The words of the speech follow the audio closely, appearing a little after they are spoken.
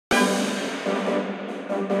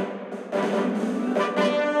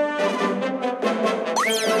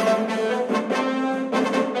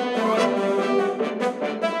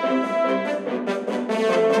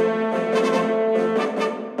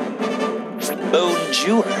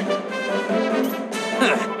Bonjour.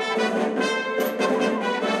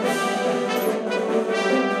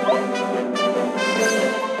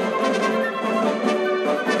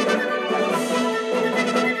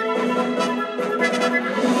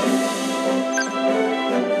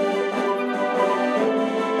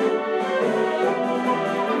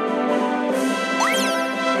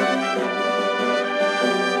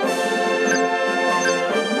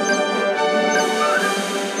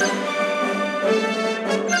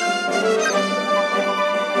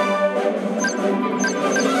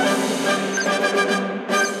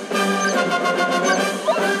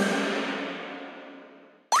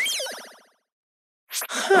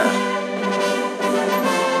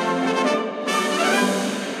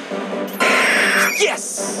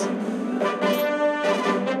 Yes!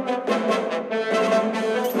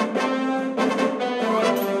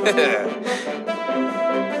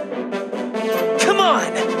 Come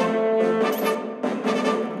on!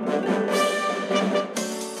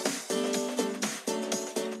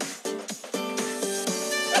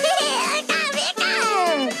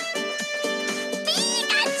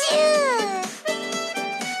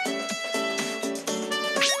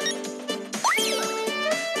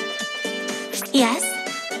 Yes?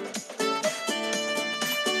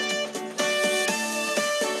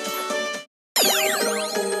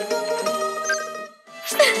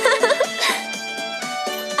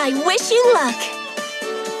 I wish you luck.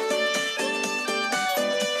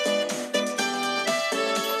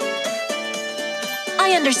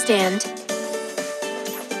 I understand.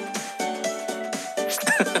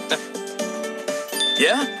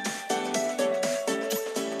 Yeah?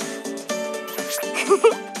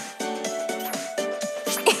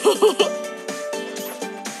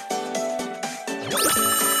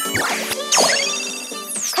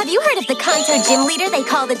 Have you heard of the Kanto gym leader they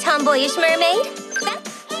call the tomboyish mermaid?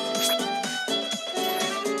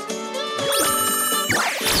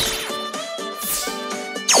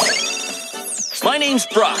 My name's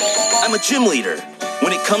Brock. I'm a gym leader.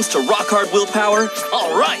 When it comes to rock-hard willpower,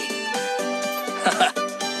 all right.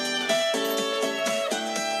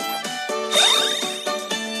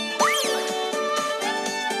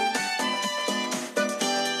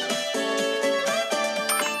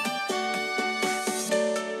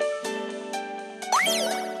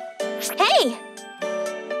 Hey!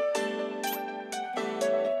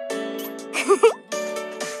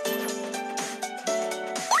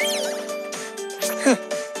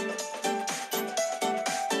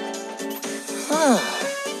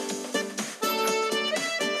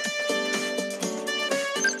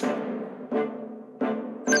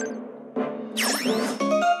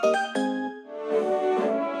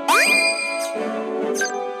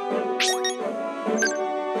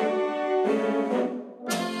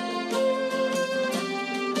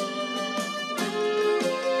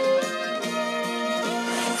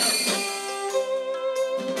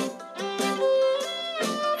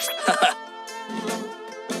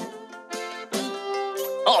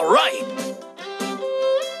 All right.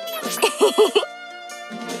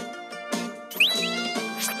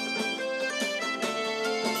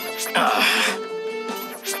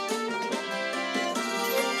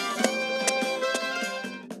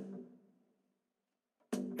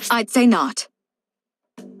 I'd say not.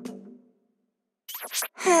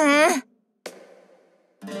 Huh?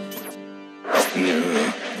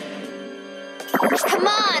 Come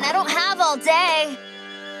on, I don't have all day.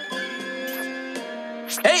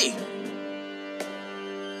 Hey!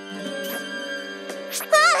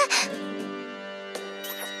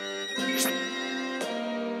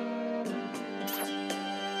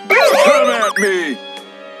 Come at me!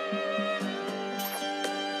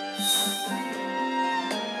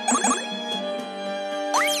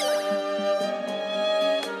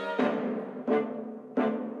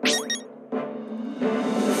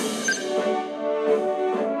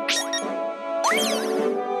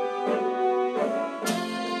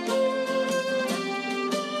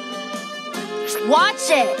 Watch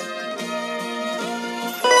it!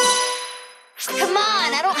 Come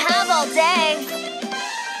on, I don't have all day.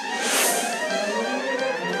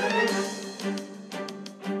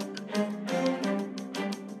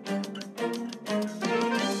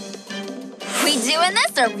 We doing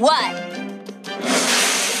this or what?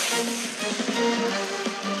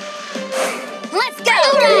 Let's go!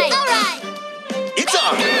 All right! All right! It's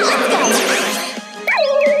on! Let's go!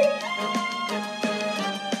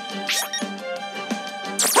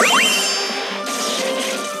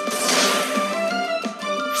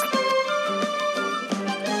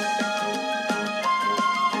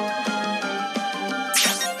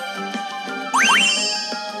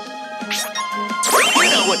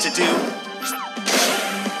 do.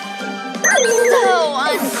 So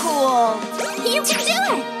uncool. You can do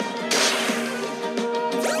it.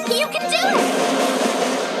 You can do it.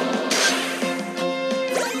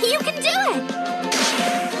 You can do it.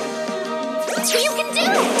 You can do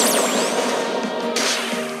it.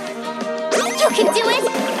 You can do it.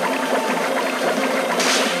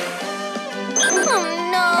 Oh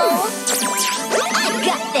no. I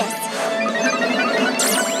got this.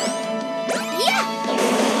 Yeah.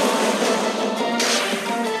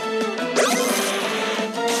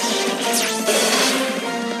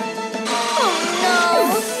 Oh no.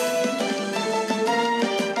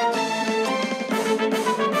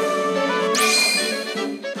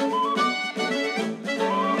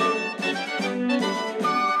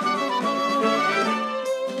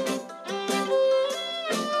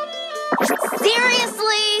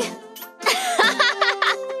 Seriously?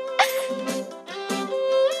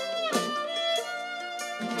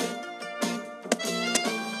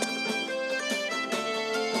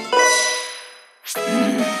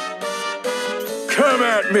 Come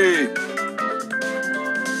at me!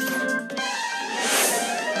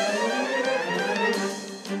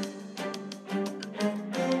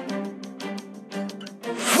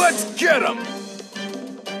 Let's get him!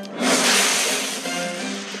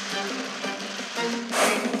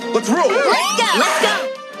 Let's roll! Let's go! Let's go!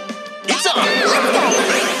 It's on! Let's go!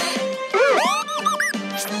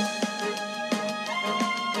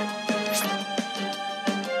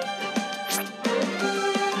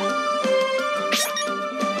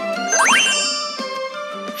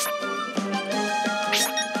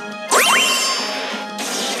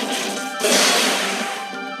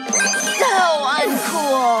 So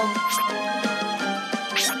uncool!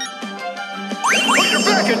 Put your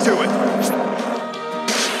back into it!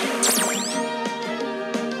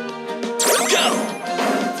 Go!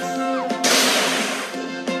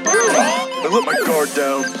 I let my guard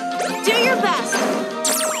down. Do your best!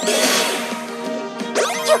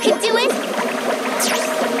 You can do it!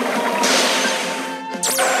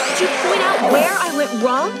 Did you point out where I went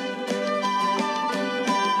wrong?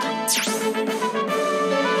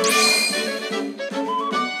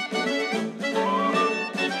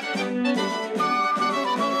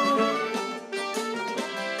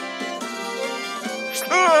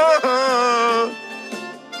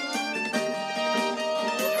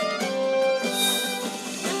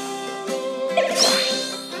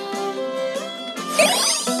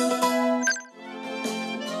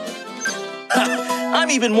 I'm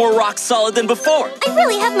even more rock solid than before. I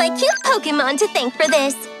really have my cute Pokémon to thank for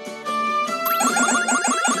this.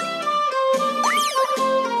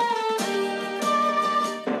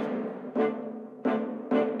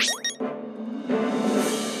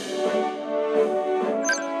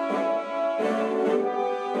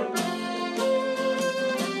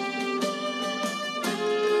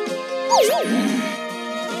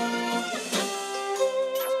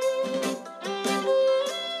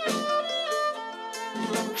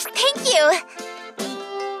 Thank you.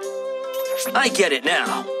 I get it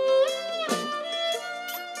now.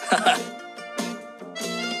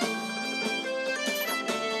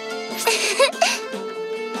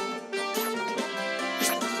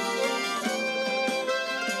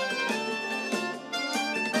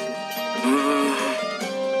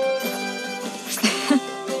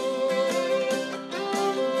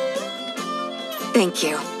 Thank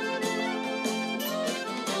you.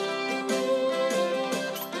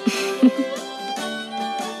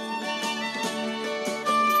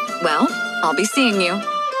 Well, I'll be seeing you.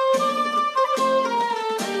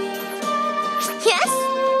 Yes?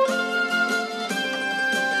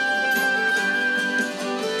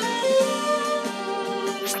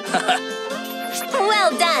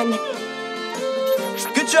 Well done.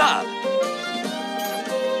 Good job.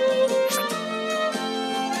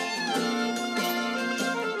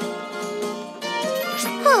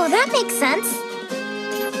 Oh, that makes sense.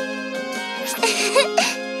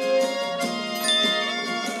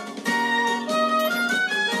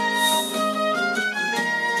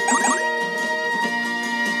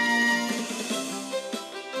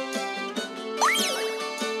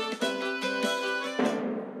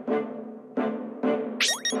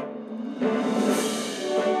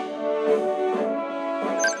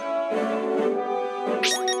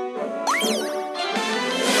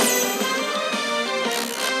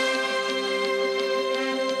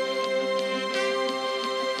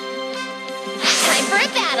 Time for a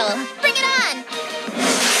battle. Bring it on.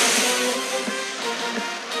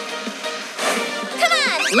 Come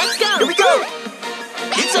on. Let's go! Here we go!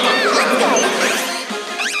 It's on! Let's go.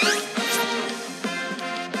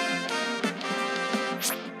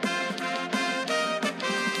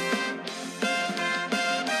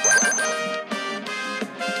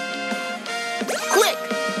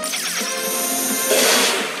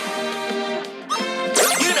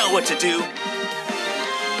 what to do.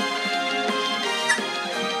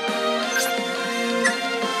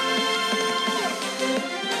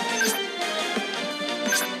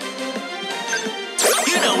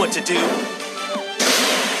 You know what to do.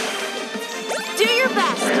 Do your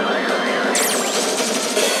best.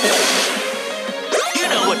 You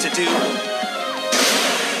know what to do.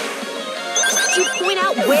 Did you point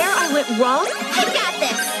out where I went wrong? I got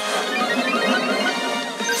this.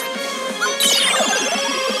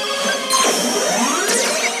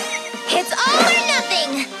 It's all or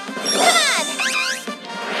nothing. Come on.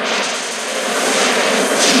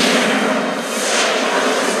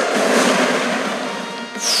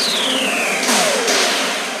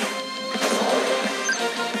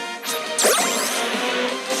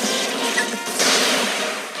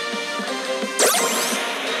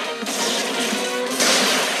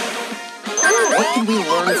 What can we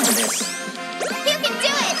learn from this? You can do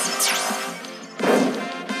it.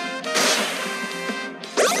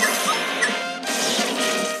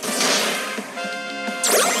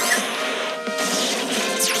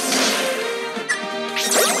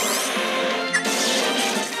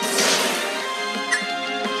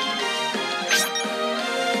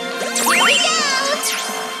 Here we go.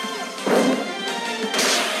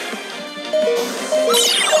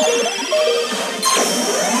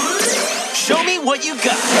 Show me what you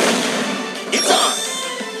got. It's on.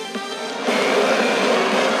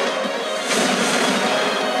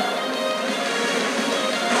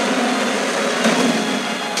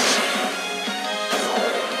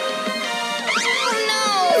 Oh no.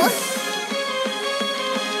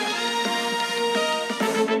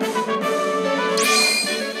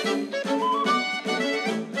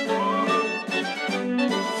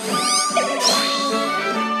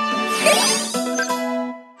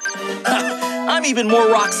 I'm even more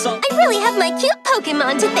rock solid. I really have my cute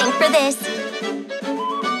Pokémon to thank for this.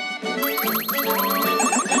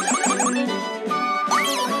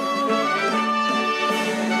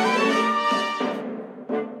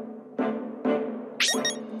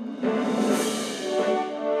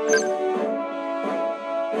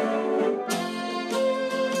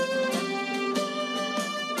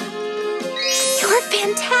 You're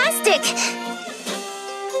fantastic!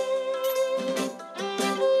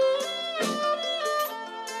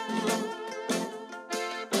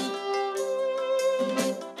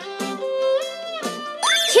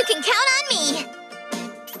 You can count on me!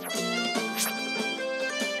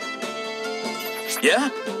 Yeah?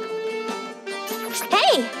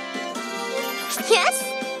 Hey! Yes?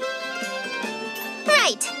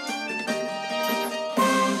 Right!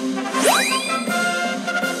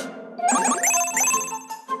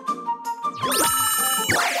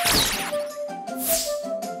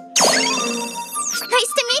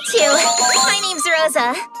 Nice to meet you! My name's Rosa.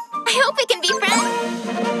 I hope we can be friends.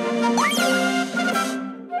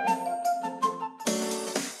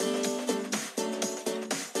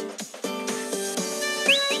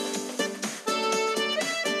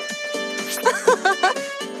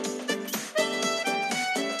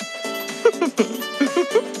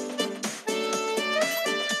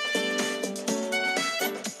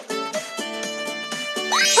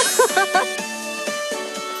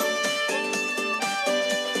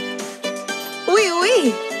 Oui,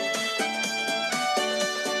 oui.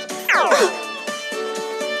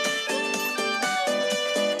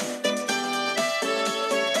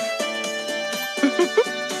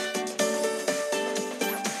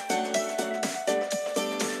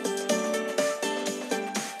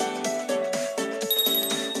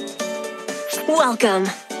 Welcome.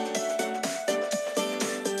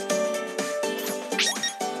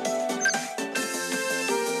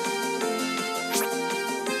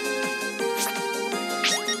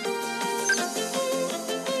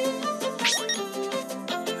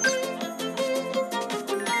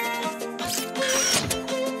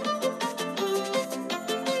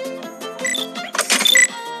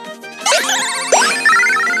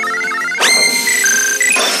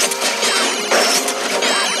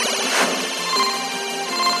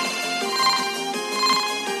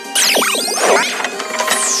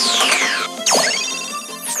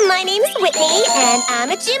 My name's Whitney, and I'm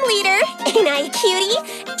a gym leader. Ain't I a cutie?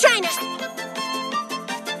 Trying to...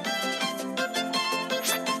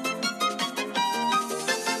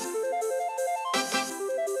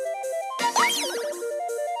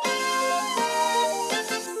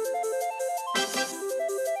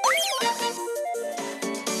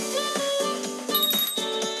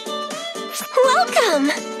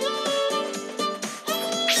 Welcome!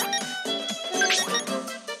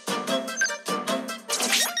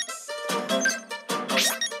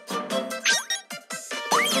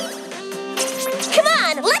 Come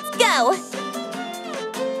on, let's